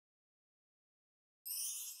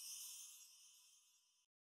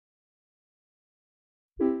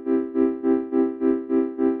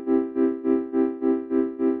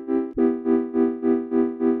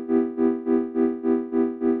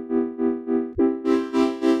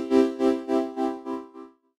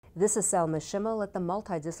This is Selma Schimmel at the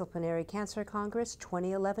Multidisciplinary Cancer Congress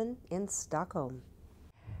 2011 in Stockholm.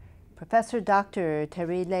 Professor Dr.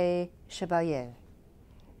 Thierry Le Chevalier,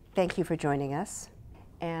 thank you for joining us.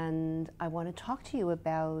 And I want to talk to you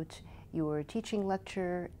about your teaching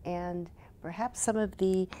lecture and perhaps some of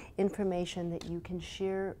the information that you can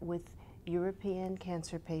share with European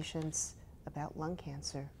cancer patients about lung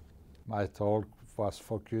cancer. My talk was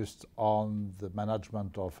focused on the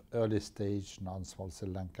management of early-stage non-small cell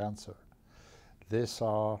lung cancer. These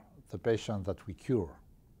are the patients that we cure.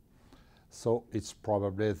 So it's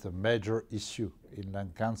probably the major issue in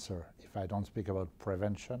lung cancer, if I don't speak about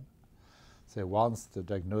prevention. So once the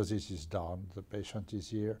diagnosis is done, the patient is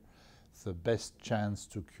here, the best chance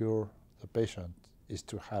to cure the patient is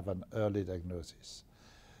to have an early diagnosis.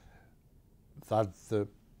 That's the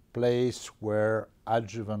place where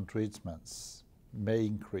adjuvant treatments may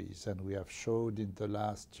increase, and we have showed in the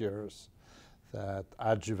last years that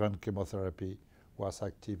adjuvant chemotherapy was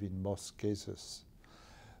active in most cases.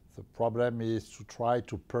 The problem is to try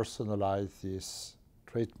to personalize this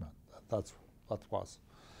treatment. That was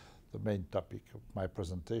the main topic of my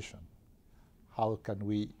presentation. How can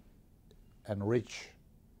we enrich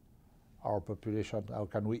our population? How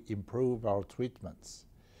can we improve our treatments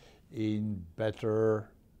in better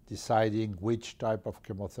deciding which type of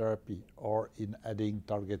chemotherapy or in adding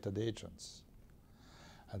targeted agents?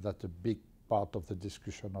 And that's a big part of the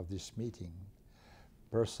discussion of this meeting.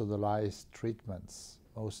 Personalized treatments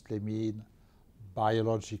mostly mean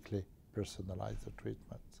biologically personalized the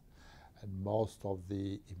treatment. And most of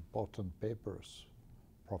the important papers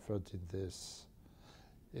proffered in this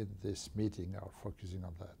meeting are focusing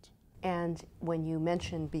on that. And when you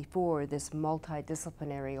mentioned before this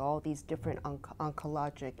multidisciplinary, all these different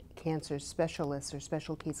oncologic cancer specialists or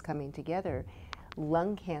specialties coming together,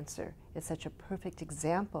 lung cancer is such a perfect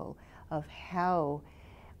example of how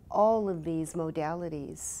all of these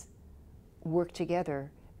modalities work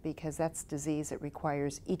together, because that's disease that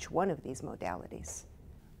requires each one of these modalities.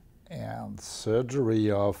 And surgery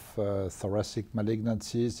of thoracic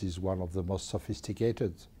malignancies is one of the most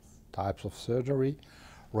sophisticated types of surgery.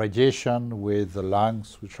 Radiation with the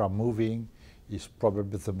lungs which are moving is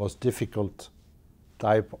probably the most difficult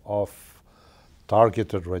type of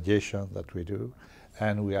targeted radiation that we do.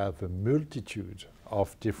 And we have a multitude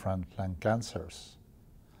of different lung cancers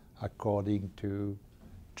according to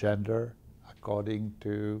gender, according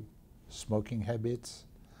to smoking habits,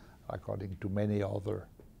 according to many other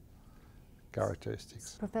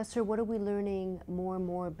characteristics. Professor, what are we learning more and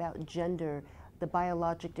more about gender, the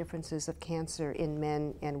biologic differences of cancer in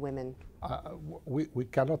men and women? We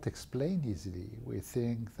cannot explain easily. We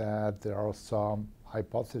think that there are some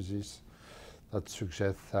hypotheses that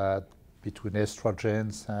suggest that between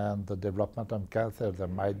estrogens and the development of cancer, there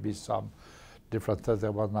might be some differences.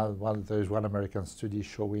 There is one American study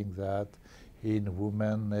showing that in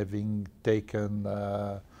women having taken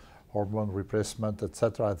hormone replacement,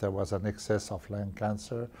 etc., there was an excess of lung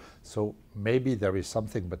cancer. So maybe there is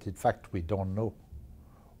something, but in fact we don't know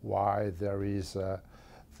why there is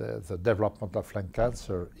the development of lung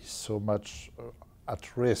cancer is so much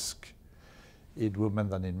at risk in women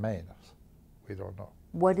than in men. We don't know.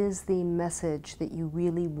 What is the message that you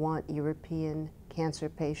really want European cancer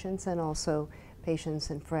patients and also patients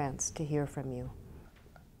in France to hear from you?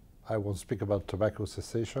 I won't speak about tobacco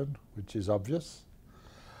cessation, which is obvious.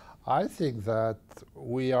 I think that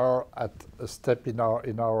we are at a step in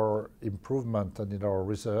our improvement and in our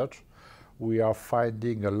research. We are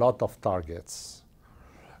finding a lot of targets.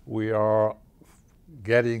 We are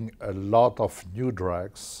getting a lot of new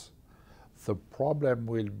drugs. The problem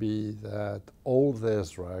will be that all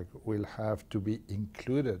these drugs will have to be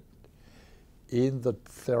included in the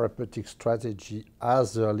therapeutic strategy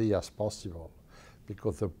as early as possible,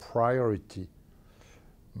 because the priority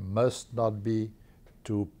must not be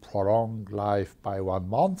to prolong life by 1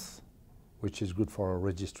 month, which is good for a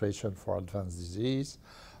registration for advanced disease,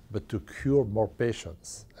 but to cure more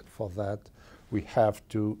patients. And for that, we have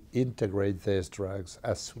to integrate these drugs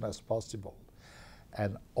as soon as possible.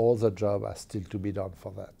 And all the job has still to be done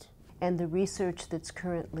for that. And the research that's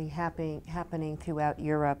currently happening throughout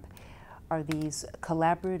Europe, are these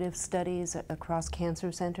collaborative studies across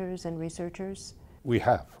cancer centers and researchers? We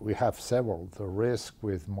have several. The risk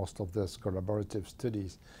with most of these collaborative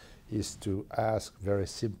studies is to ask very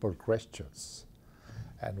simple questions.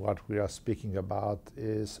 And what we are speaking about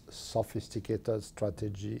is sophisticated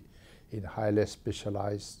strategy in highly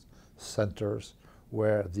specialized centers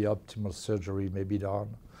where the optimal surgery may be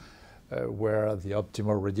done, where the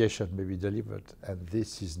optimal radiation may be delivered. And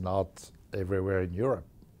this is not everywhere in Europe.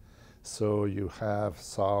 So you have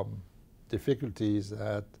some difficulties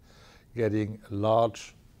that getting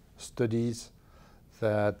large studies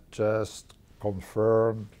that just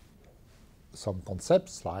confirm some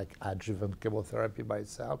concepts like adjuvant chemotherapy by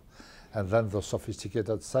itself, and then the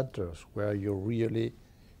sophisticated centers where you really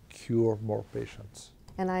cure more patients.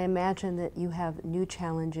 And I imagine that you have new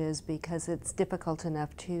challenges because it's difficult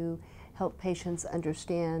enough to help patients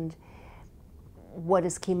understand what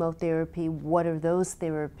is chemotherapy, what are those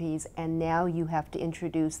therapies, and now you have to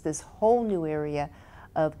introduce this whole new area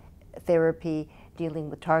of therapy dealing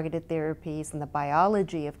with targeted therapies and the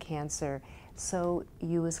biology of cancer. So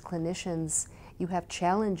you as clinicians, you have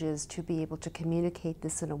challenges to be able to communicate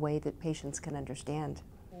this in a way that patients can understand.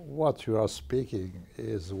 What you are speaking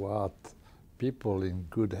is what people in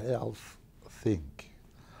good health think.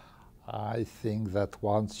 I think that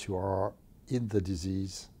once you are in the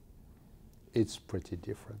disease, it's pretty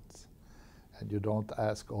different. And you don't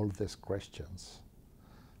ask all these questions.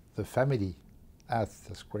 The family asks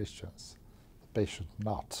these questions, the patient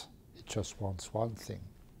not. It just wants one thing,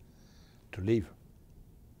 to live,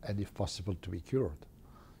 and if possible to be cured.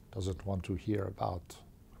 Doesn't want to hear about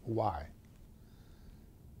why.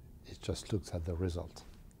 It just looks at the result.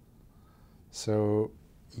 So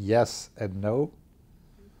yes and no.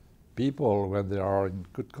 People, when they are in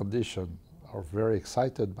good condition, are very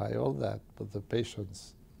excited by all that, but the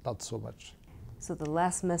patients, not so much. So the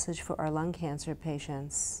last message for our lung cancer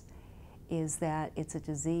patients is that it's a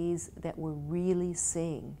disease that we're really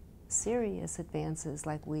seeing serious advances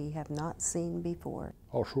like we have not seen before.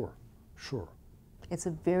 Oh, sure, sure. It's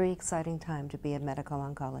a very exciting time to be a medical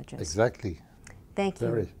oncologist. Exactly. Thank you.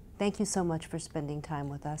 Very. Thank you so much for spending time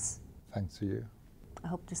with us. Thanks to you. I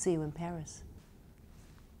hope to see you in Paris.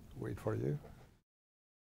 Wait for you.